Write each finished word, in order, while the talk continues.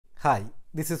Hi,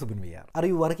 this is Subin VR. Are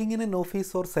you working in an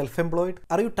office or self-employed?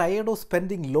 Are you tired of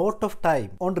spending lot of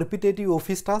time on repetitive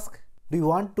office tasks? Do you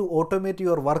want to automate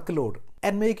your workload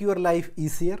and make your life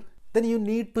easier? Then you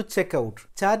need to check out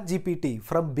Chat GPT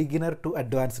from beginner to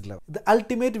advanced level. The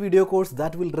ultimate video course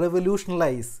that will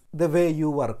revolutionize the way you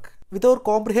work. With our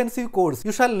comprehensive course,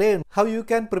 you shall learn how you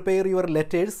can prepare your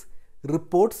letters,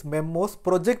 reports, memos,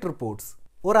 project reports,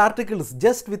 or articles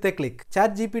just with a click.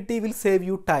 Chat GPT will save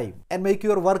you time and make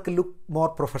your work look more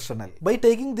professional. By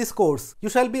taking this course, you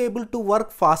shall be able to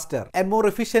work faster and more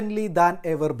efficiently than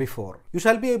ever before. You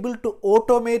shall be able to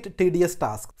automate tedious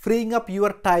tasks, freeing up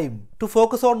your time to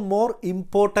focus on more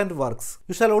important works.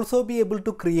 You shall also be able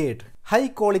to create high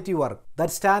quality work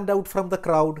that stand out from the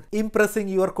crowd, impressing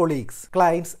your colleagues,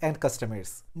 clients and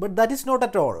customers. But that is not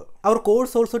at all. Our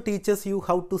course also teaches you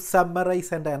how to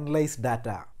summarize and analyze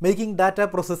data, making data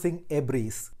processing a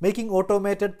breeze, making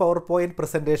automated PowerPoint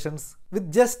presentations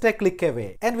with just a click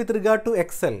away. And with regard to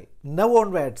Excel, now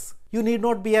onwards, you need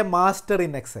not be a master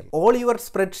in Excel. All your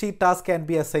spreadsheet tasks can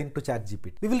be assigned to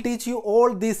ChatGPT. We will teach you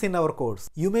all this in our course.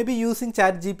 You may be using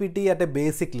ChatGPT at a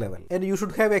basic level, and you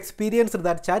should have experienced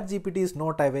that ChatGPT is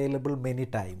not available many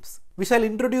times. We shall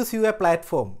introduce you a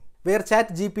platform where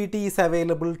ChatGPT is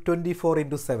available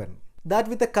 24/7. That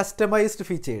with the customized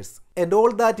features, and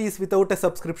all that is without a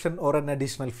subscription or an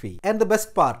additional fee. And the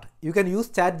best part, you can use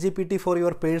ChatGPT for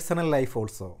your personal life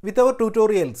also. With our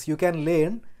tutorials, you can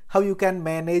learn how you can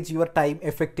manage your time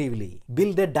effectively,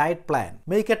 build a diet plan,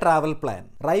 make a travel plan,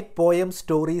 write poems,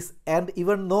 stories, and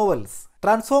even novels.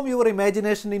 Transform your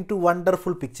imagination into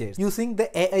wonderful pictures using the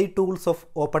AI tools of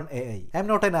OpenAI. I am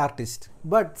not an artist,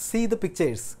 but see the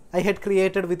pictures I had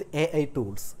created with AI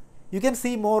tools. You can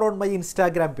see more on my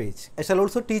Instagram page. I shall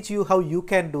also teach you how you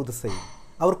can do the same.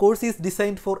 Our course is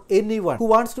designed for anyone who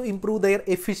wants to improve their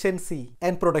efficiency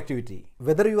and productivity.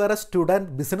 Whether you are a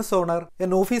student, business owner,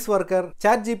 an office worker,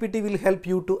 ChatGPT will help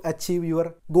you to achieve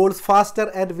your goals faster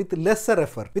and with lesser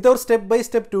effort. With our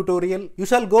step-by-step tutorial, you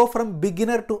shall go from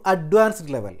beginner to advanced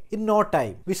level in no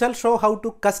time. We shall show how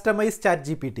to customize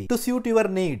ChatGPT to suit your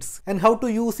needs and how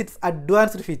to use its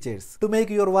advanced features to make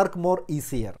your work more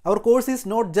easier. Our course is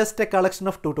not just a collection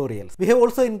of tutorials. We have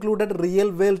also included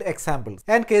real-world examples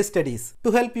and case studies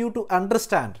to help you to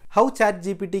understand how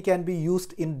ChatGPT can be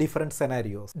used in different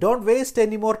scenarios. Don't waste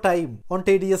any more time on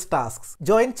tedious tasks.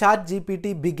 Join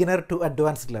ChatGPT beginner to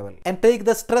advanced level and take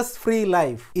the stress-free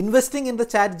life. Investing in the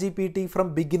ChatGPT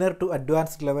from beginner to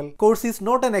advanced level course is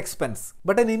not an expense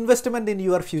but an investment in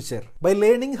your future. By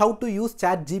learning how to use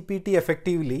ChatGPT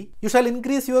effectively, you shall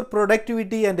increase your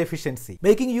productivity and efficiency,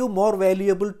 making you more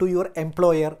valuable to your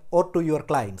employer or to your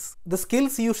clients. The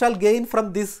skills you shall gain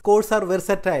from this course are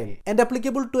versatile and applicable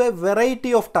to a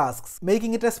variety of tasks,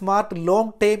 making it a smart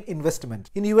long-term investment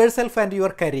in yourself and your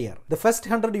career. The first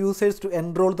 100 users to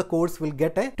enroll the course will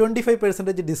get a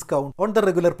 25% discount on the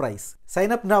regular price.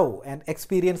 Sign up now and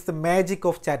experience the magic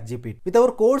of ChatGPT. With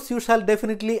our course, you shall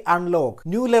definitely unlock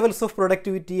new levels of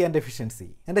productivity and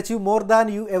efficiency and achieve more than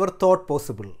you ever thought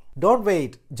possible. Don't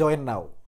wait, join now.